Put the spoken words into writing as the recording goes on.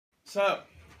So,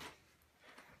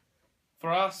 for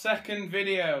our second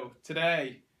video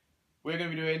today, we're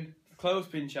going to be doing a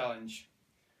clothespin challenge.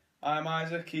 I'm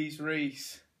Isaac, he's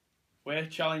Reese. We're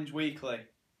Challenge Weekly.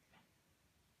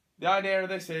 The idea of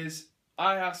this is,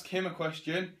 I ask him a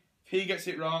question, if he gets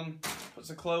it wrong, puts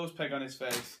a clothes peg on his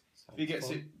face. If he gets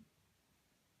it...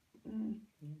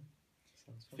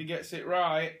 If he gets it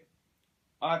right,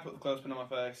 I put the clothespin on my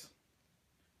face.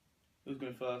 Who's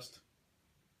going first?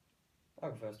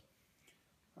 I'll go first.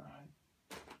 Alright.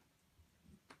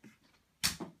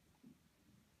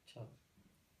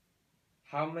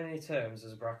 How many terms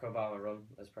has Barack Obama run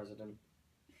as president?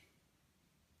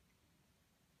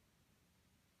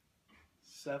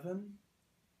 7?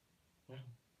 No.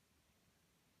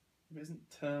 It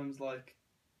isn't terms like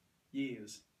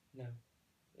years. No.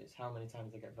 It's how many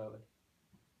times they get voted.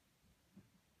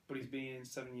 But he's been in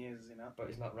 7 years, has he not? But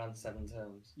he's not ran 7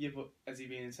 terms. Yeah, but has he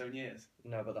been in 7 years?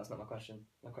 No, but that's not my question.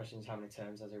 My question is how many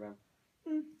terms has he run?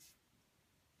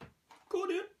 Cool,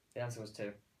 dude. The answer was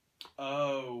 2.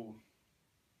 Oh.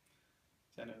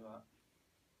 I know that.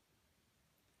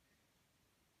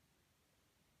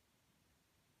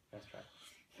 That's right.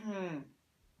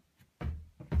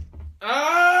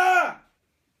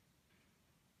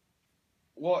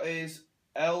 What is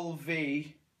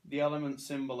LV, the element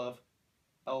symbol of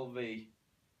LV?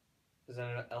 Is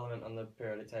there an element on the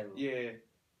periodic table? Yeah.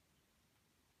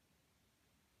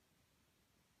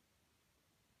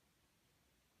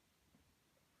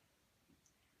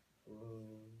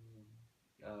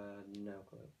 No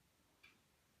clue.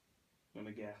 I'm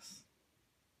gonna guess.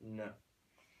 No.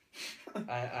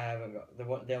 I haven't got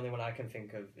the only one I can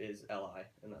think of is Li,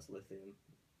 and that's lithium.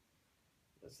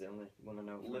 That's the only one I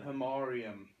know.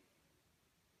 Lithiumarium.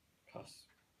 Cause,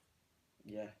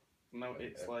 yeah. No,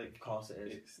 it's like. Of course it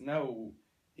is.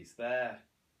 It's there.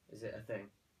 Is it a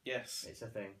thing? Yes. It's a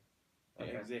thing. It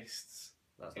Okay. exists.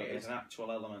 That's It not is an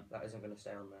actual element. That isn't going to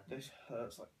stay on there. This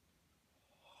hurts like.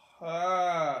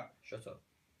 Shut up.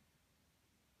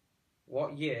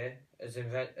 What year has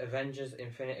Avengers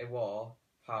Infinity War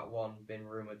Part 1 been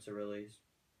rumoured to release?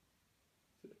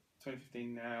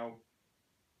 2015 now.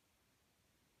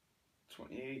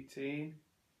 2018.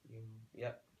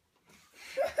 Yep.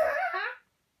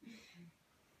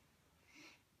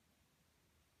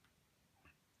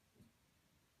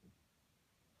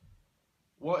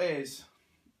 What is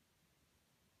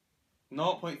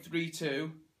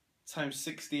 0.32 times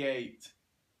 68?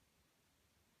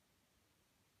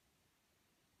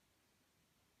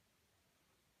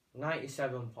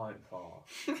 $97.4.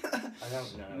 I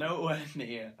don't know. Nowhere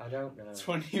near. I don't know.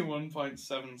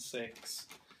 21.76.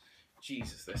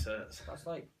 Jesus, this hurts. That's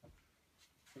like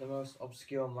the most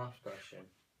obscure math question.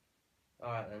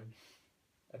 Alright then.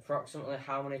 Approximately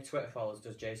how many Twitter followers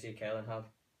does JC Kalen have?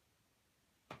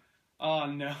 Oh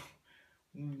no.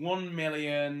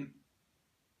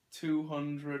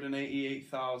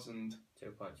 1,288,000.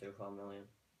 2.24 million.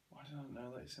 Why did I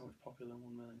know that it's so much popular than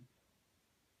 1 million?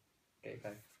 Get your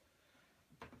peg.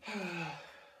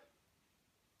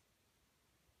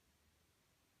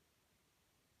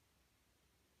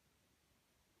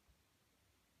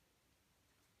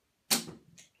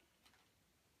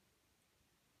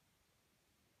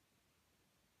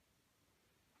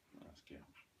 That's cute.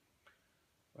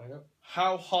 Right up.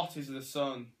 How hot is the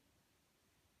sun?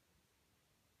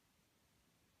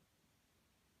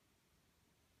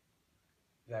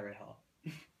 Very hot.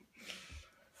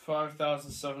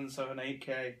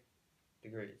 5,778K.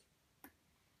 Degrees.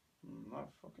 Not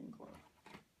fucking close.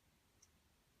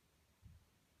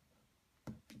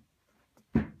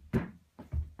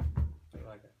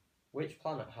 Like it. Which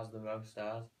planet has the most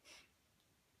stars?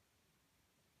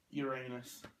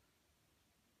 Uranus.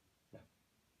 No.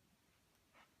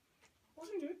 What's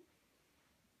he doing?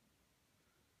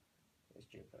 It's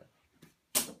Jupiter.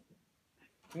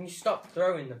 Can you stop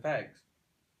throwing the pegs?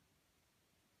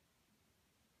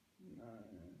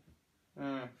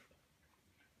 No.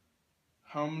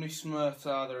 How many Smurfs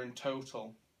are there in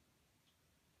total?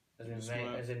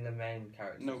 As in the main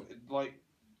characters? No, like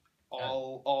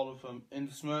all of them. In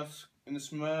the Smurfs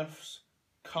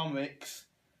comics,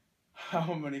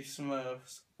 how many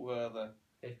Smurfs were there?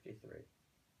 53.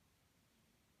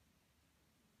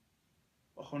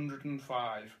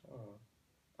 105. Oh.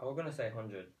 I was going to say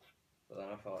 100, but then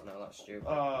I thought, no, that's stupid.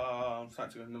 I'm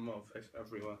starting to go in the mouth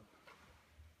everywhere.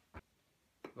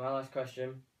 My last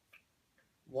question.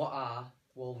 What are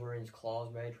Wolverine's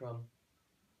claws made from?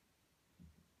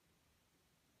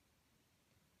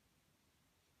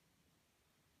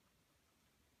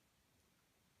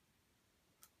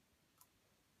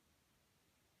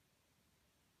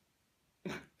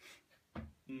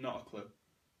 Not a clue.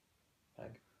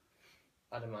 Peg.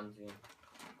 Adamantium.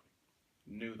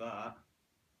 Knew that.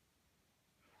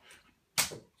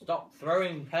 Stop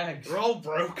throwing pegs. They're all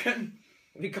broken.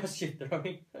 Because you're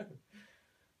throwing them.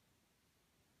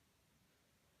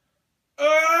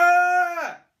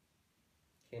 Ah!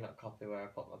 Can you not copy where I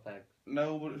put my pegs?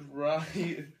 No, but it's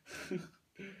right.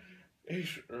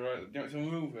 It's right. Do you want to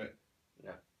move it?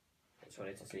 No. It's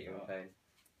funny to see you in pain.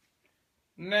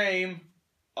 Name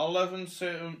 11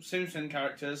 Simpson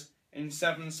characters in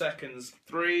 7 seconds.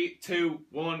 3, 2,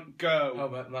 1, go.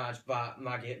 Homer, Marge, Bart,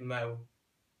 Maggie, Moe,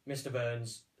 Mr.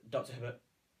 Burns, Dr. Hibbert.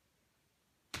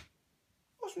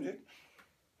 What's it?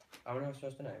 How many am I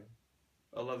supposed to name?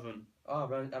 11.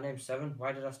 Oh, I named 7.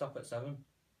 Why did I stop at 7?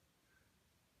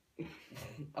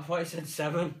 I thought it said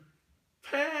 7.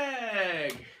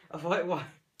 Peg! I thought, why?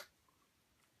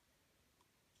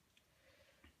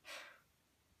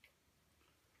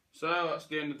 So, that's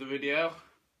the end of the video.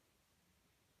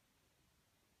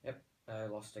 Yep, I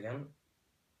lost again.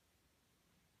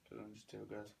 I'm just too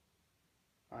good.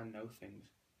 I know things.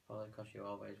 Probably because you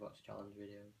always watch challenge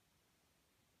videos.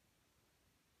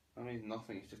 I mean,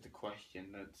 nothing, it's just a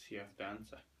question that you have to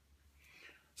answer.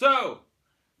 So,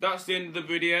 that's the end of the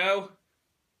video.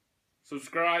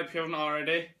 Subscribe if you haven't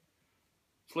already.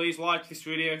 Please like this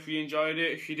video if you enjoyed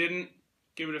it. If you didn't,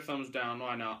 give it a thumbs down,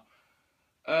 why not?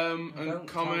 And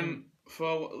comment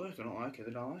for... Look, they don't like it,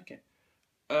 they don't like it.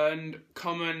 And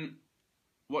comment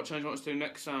what challenge you want us to do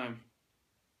next time.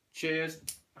 Cheers.